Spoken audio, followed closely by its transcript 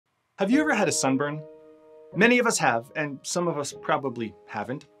Have you ever had a sunburn? Many of us have, and some of us probably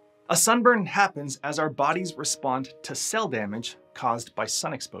haven't. A sunburn happens as our bodies respond to cell damage caused by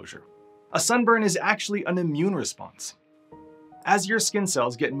sun exposure. A sunburn is actually an immune response. As your skin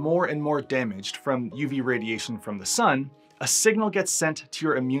cells get more and more damaged from UV radiation from the sun, a signal gets sent to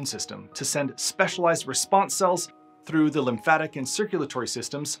your immune system to send specialized response cells through the lymphatic and circulatory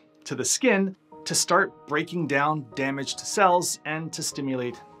systems to the skin to start breaking down damaged cells and to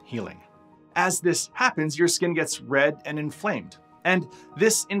stimulate healing. As this happens, your skin gets red and inflamed. And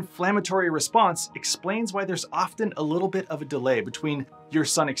this inflammatory response explains why there's often a little bit of a delay between your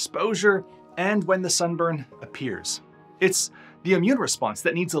sun exposure and when the sunburn appears. It's the immune response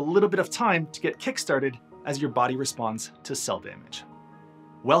that needs a little bit of time to get kickstarted as your body responds to cell damage.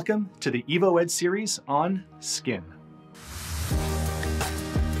 Welcome to the Evo-Ed series on skin.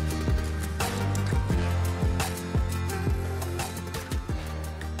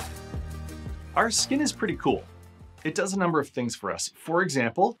 Our skin is pretty cool. It does a number of things for us. For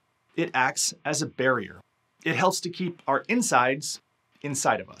example, it acts as a barrier. It helps to keep our insides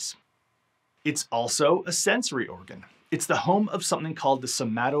inside of us. It's also a sensory organ. It's the home of something called the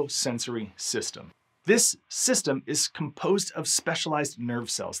somatosensory system. This system is composed of specialized nerve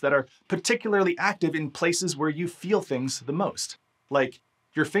cells that are particularly active in places where you feel things the most, like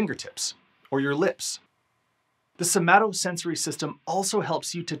your fingertips or your lips. The somatosensory system also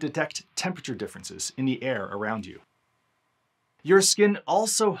helps you to detect temperature differences in the air around you. Your skin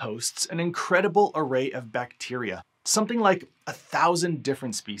also hosts an incredible array of bacteria, something like 1,000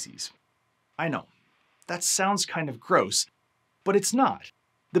 different species. I know, that sounds kind of gross, but it's not.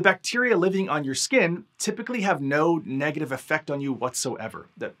 The bacteria living on your skin typically have no negative effect on you whatsoever.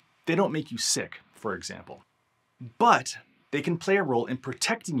 They don't make you sick, for example. But they can play a role in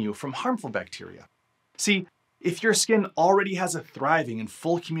protecting you from harmful bacteria. See, if your skin already has a thriving and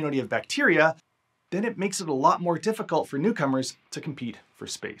full community of bacteria, then it makes it a lot more difficult for newcomers to compete for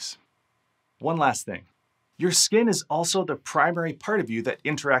space. One last thing. Your skin is also the primary part of you that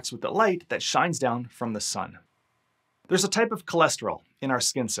interacts with the light that shines down from the sun. There's a type of cholesterol in our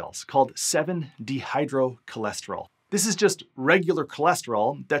skin cells called 7-dehydrocholesterol. This is just regular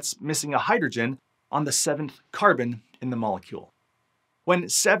cholesterol that's missing a hydrogen on the 7th carbon in the molecule. When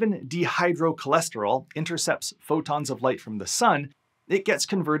 7-dehydrocholesterol intercepts photons of light from the sun, it gets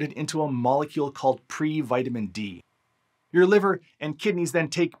converted into a molecule called pre-vitamin D. Your liver and kidneys then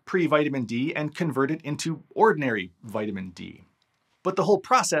take pre-vitamin D and convert it into ordinary vitamin D. But the whole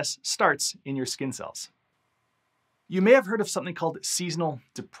process starts in your skin cells. You may have heard of something called seasonal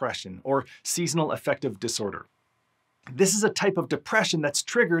depression or seasonal affective disorder. This is a type of depression that's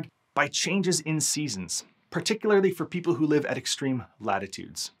triggered by changes in seasons, particularly for people who live at extreme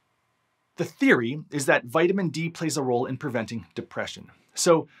latitudes. The theory is that vitamin D plays a role in preventing depression.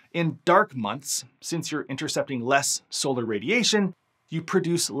 So in dark months, since you're intercepting less solar radiation, you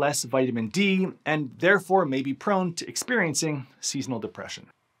produce less vitamin D and therefore may be prone to experiencing seasonal depression.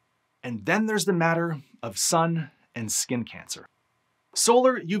 And then there's the matter of sun and skin cancer.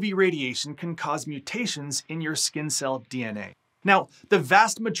 Solar UV radiation can cause mutations in your skin cell DNA. Now, the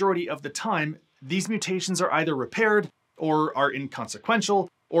vast majority of the time, these mutations are either repaired or are inconsequential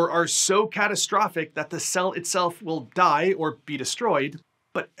or are so catastrophic that the cell itself will die or be destroyed.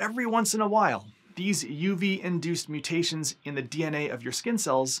 But every once in a while, these UV-induced mutations in the DNA of your skin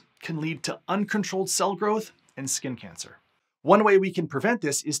cells can lead to uncontrolled cell growth and skin cancer. One way we can prevent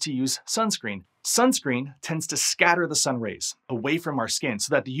this is to use sunscreen. Sunscreen tends to scatter the sun rays away from our skin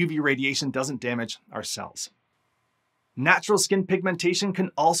so that the UV radiation doesn't damage our cells. Natural skin pigmentation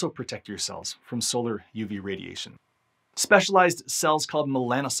can also protect your cells from solar UV radiation. Specialized cells called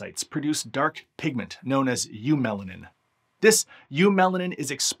melanocytes produce dark pigment known as eumelanin. This eumelanin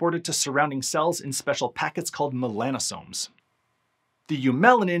is exported to surrounding cells in special packets called melanosomes. The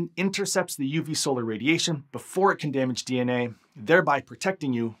eumelanin intercepts the UV solar radiation before it can damage DNA, thereby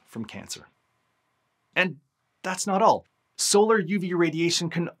protecting you from cancer. And that's not all. Solar UV radiation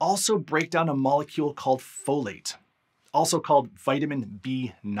can also break down a molecule called folate, also called vitamin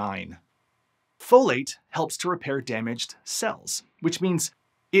B9. Folate helps to repair damaged cells, which means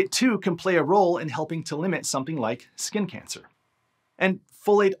it too can play a role in helping to limit something like skin cancer. And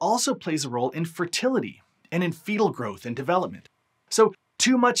folate also plays a role in fertility and in fetal growth and development. So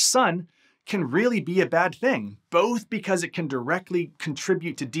too much sun can really be a bad thing, both because it can directly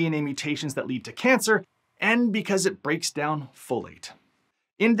contribute to DNA mutations that lead to cancer and because it breaks down folate.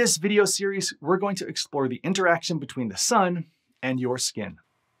 In this video series, we're going to explore the interaction between the sun and your skin.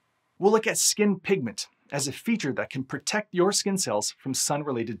 We'll look at skin pigment as a feature that can protect your skin cells from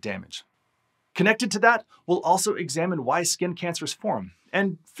sun-related damage. Connected to that, we'll also examine why skin cancers form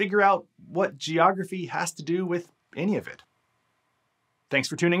and figure out what geography has to do with any of it. Thanks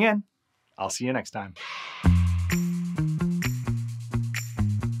for tuning in. I'll see you next time.